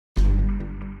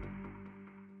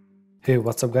Hey,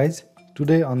 what's up guys?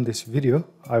 Today on this video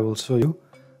I will show you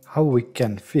how we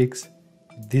can fix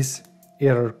this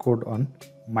error code on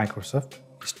Microsoft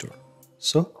Store.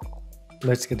 So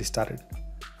let's get started.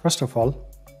 First of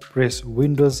all, press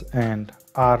Windows and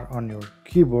R on your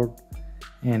keyboard,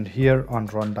 and here on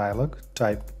Run dialog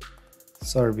type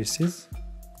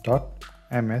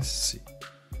services.msc.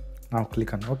 Now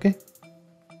click on OK.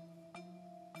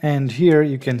 And here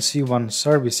you can see one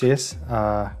services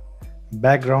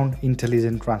background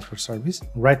intelligent transfer service.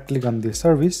 Right click on the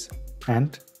service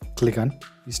and click on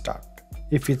start.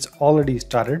 If it's already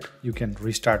started, you can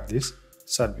restart this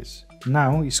service.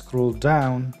 Now scroll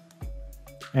down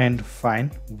and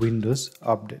find Windows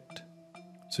Update.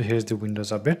 So here's the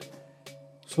Windows Update.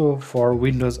 So for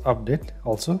Windows Update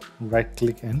also right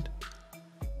click and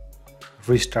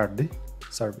restart the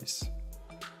service.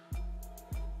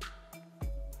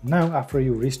 Now after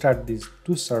you restart these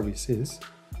two services,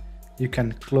 you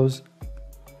can close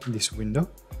this window.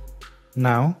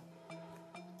 Now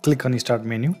click on Start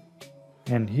menu,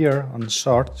 and here on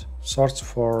search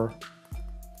for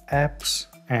apps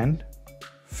and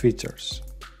features.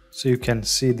 So you can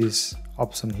see this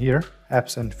option here,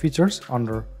 apps and features,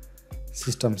 under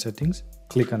system settings.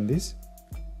 Click on this.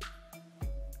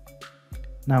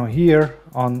 Now here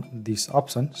on this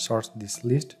option, search this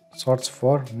list, search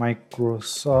for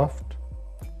Microsoft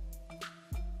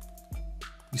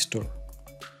Store.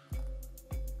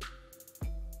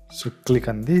 So click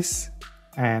on this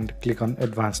and click on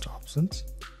advanced options.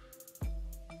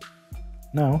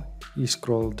 Now you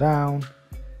scroll down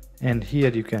and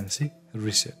here you can see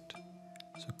reset.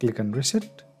 So click on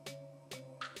reset.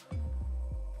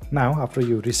 Now after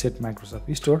you reset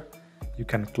Microsoft Store, you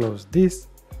can close this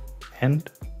and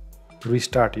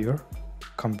restart your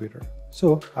computer.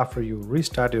 So after you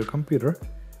restart your computer,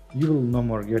 you will no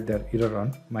more get that error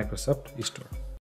on Microsoft Store.